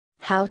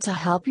How to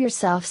help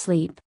yourself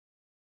sleep.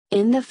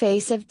 In the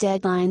face of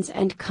deadlines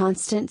and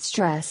constant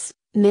stress,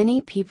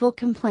 many people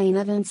complain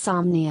of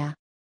insomnia.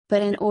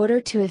 But in order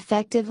to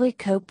effectively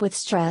cope with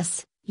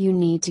stress, you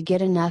need to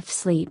get enough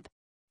sleep.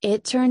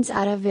 It turns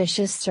out a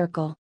vicious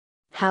circle.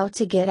 How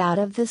to get out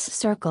of this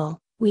circle,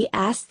 we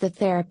asked the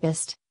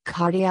therapist,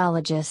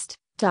 cardiologist,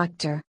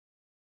 doctor.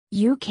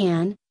 You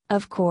can,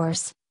 of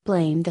course,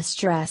 blame the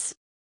stress.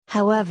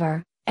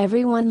 However,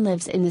 everyone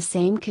lives in the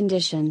same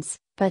conditions,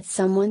 but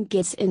someone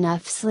gets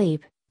enough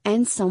sleep,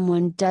 and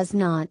someone does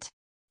not.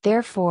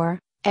 Therefore,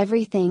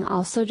 everything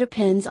also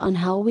depends on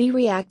how we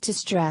react to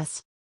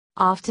stress.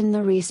 Often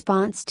the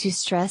response to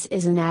stress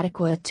is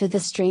inadequate to the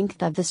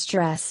strength of the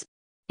stress.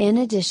 In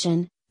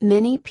addition,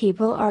 many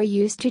people are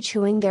used to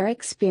chewing their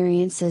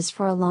experiences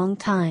for a long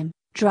time,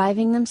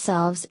 driving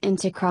themselves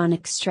into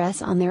chronic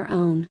stress on their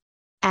own.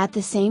 At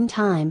the same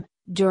time,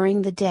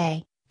 during the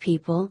day,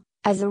 people,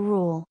 as a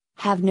rule,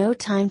 have no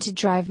time to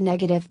drive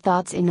negative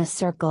thoughts in a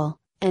circle,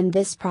 and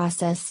this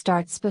process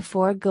starts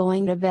before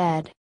going to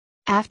bed.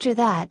 After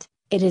that,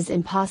 it is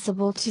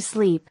impossible to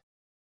sleep.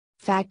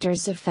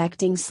 Factors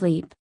affecting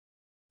sleep.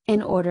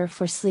 In order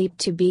for sleep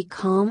to be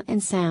calm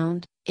and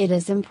sound, it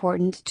is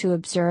important to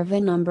observe a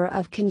number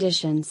of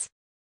conditions.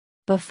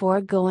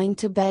 Before going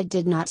to bed,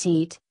 did not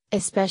eat,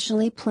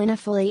 especially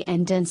plentifully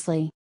and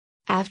densely.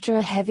 After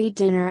a heavy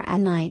dinner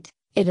at night,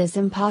 it is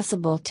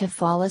impossible to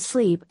fall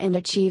asleep and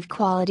achieve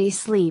quality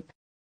sleep.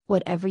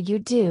 Whatever you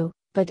do,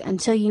 but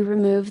until you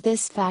remove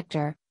this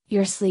factor,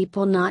 your sleep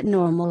will not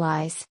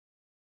normalize.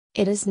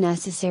 It is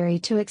necessary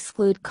to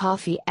exclude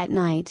coffee at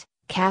night,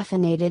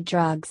 caffeinated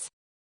drugs.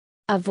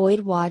 Avoid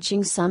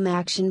watching some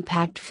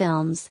action-packed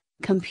films,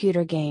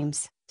 computer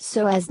games,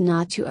 so as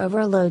not to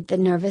overload the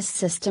nervous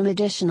system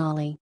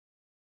additionally.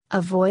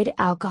 Avoid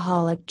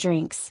alcoholic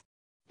drinks.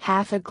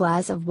 Half a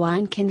glass of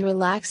wine can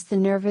relax the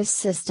nervous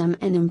system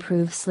and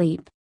improve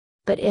sleep.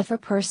 But if a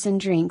person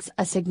drinks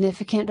a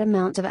significant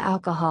amount of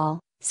alcohol,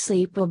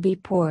 sleep will be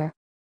poor.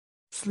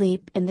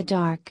 Sleep in the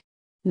dark.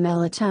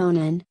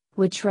 Melatonin,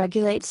 which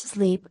regulates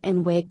sleep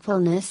and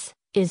wakefulness,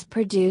 is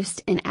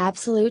produced in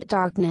absolute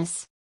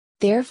darkness.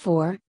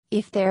 Therefore,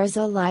 if there is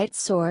a light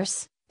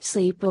source,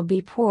 sleep will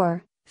be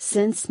poor,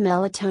 since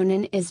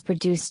melatonin is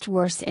produced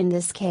worse in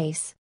this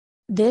case.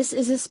 This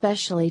is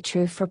especially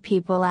true for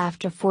people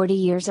after 40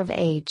 years of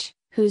age,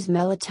 whose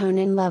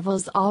melatonin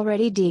levels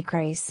already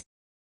decrease.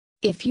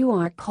 If you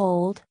are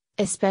cold,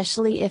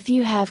 especially if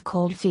you have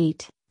cold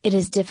feet, it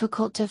is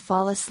difficult to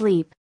fall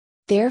asleep.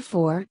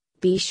 Therefore,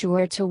 be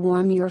sure to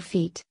warm your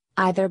feet,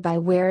 either by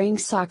wearing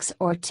socks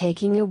or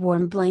taking a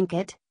warm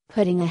blanket,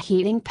 putting a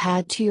heating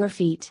pad to your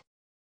feet.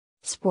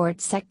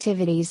 Sports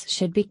activities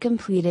should be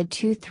completed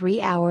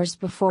 2-3 hours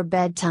before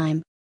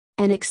bedtime.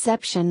 An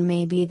exception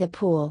may be the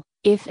pool,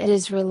 if it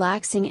is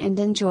relaxing and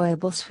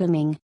enjoyable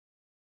swimming.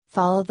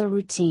 Follow the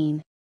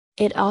routine.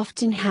 It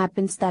often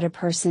happens that a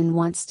person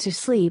wants to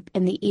sleep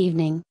in the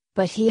evening,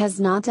 but he has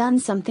not done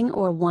something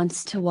or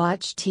wants to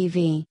watch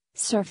TV,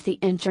 surf the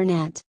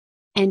internet.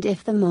 And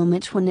if the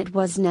moment when it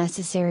was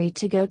necessary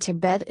to go to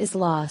bed is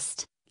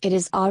lost, it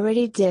is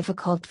already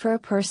difficult for a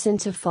person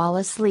to fall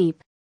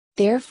asleep.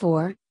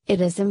 Therefore, it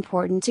is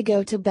important to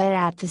go to bed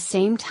at the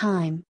same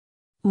time.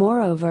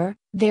 Moreover,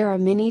 there are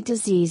many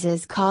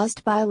diseases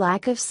caused by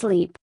lack of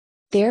sleep.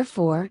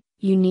 Therefore,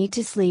 you need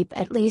to sleep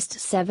at least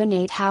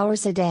 7-8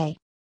 hours a day.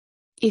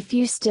 If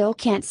you still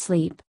can't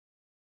sleep,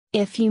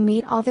 if you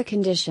meet all the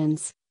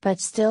conditions, but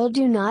still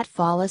do not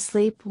fall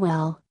asleep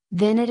well,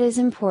 then it is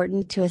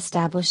important to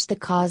establish the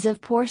cause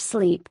of poor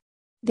sleep.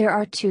 There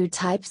are two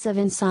types of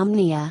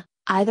insomnia: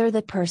 either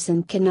the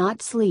person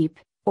cannot sleep,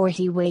 or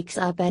he wakes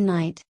up at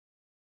night.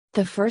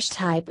 The first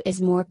type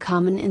is more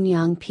common in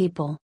young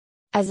people.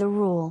 As a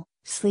rule,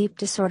 sleep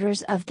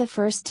disorders of the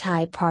first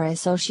type are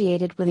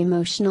associated with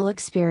emotional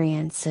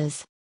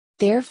experiences.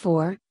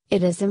 Therefore,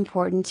 it is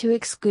important to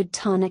exclude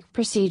tonic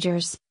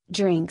procedures,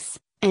 drinks,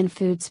 and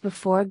foods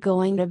before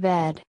going to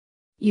bed.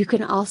 You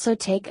can also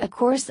take a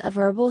course of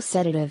herbal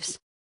sedatives.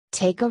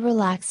 Take a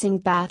relaxing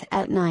bath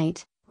at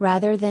night,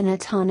 rather than a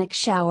tonic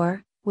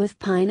shower, with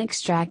pine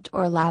extract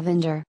or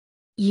lavender.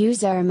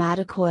 Use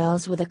aromatic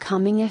oils with a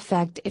calming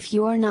effect if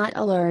you are not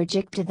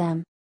allergic to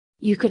them.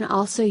 You can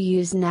also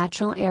use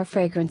natural air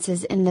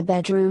fragrances in the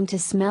bedroom to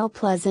smell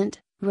pleasant,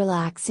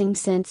 relaxing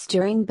scents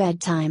during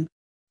bedtime.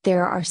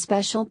 There are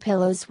special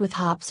pillows with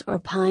hops or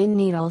pine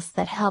needles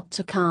that help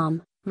to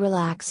calm,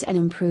 relax and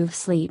improve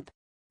sleep.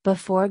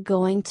 Before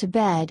going to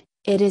bed,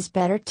 it is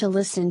better to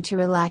listen to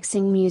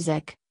relaxing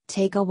music,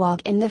 take a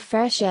walk in the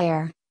fresh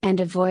air, and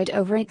avoid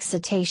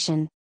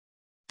overexcitation.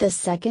 The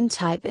second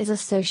type is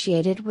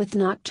associated with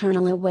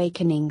nocturnal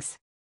awakenings.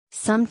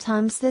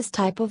 Sometimes this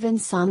type of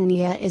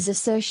insomnia is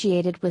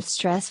associated with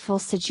stressful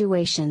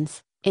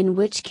situations, in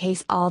which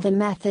case all the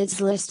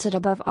methods listed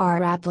above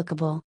are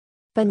applicable.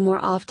 But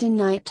more often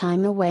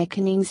nighttime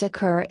awakenings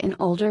occur in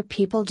older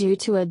people due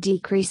to a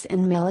decrease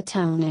in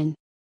melatonin.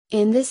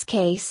 In this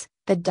case,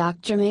 the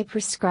doctor may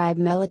prescribe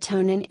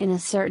melatonin in a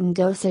certain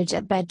dosage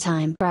at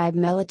bedtime. Prescribe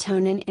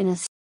melatonin in a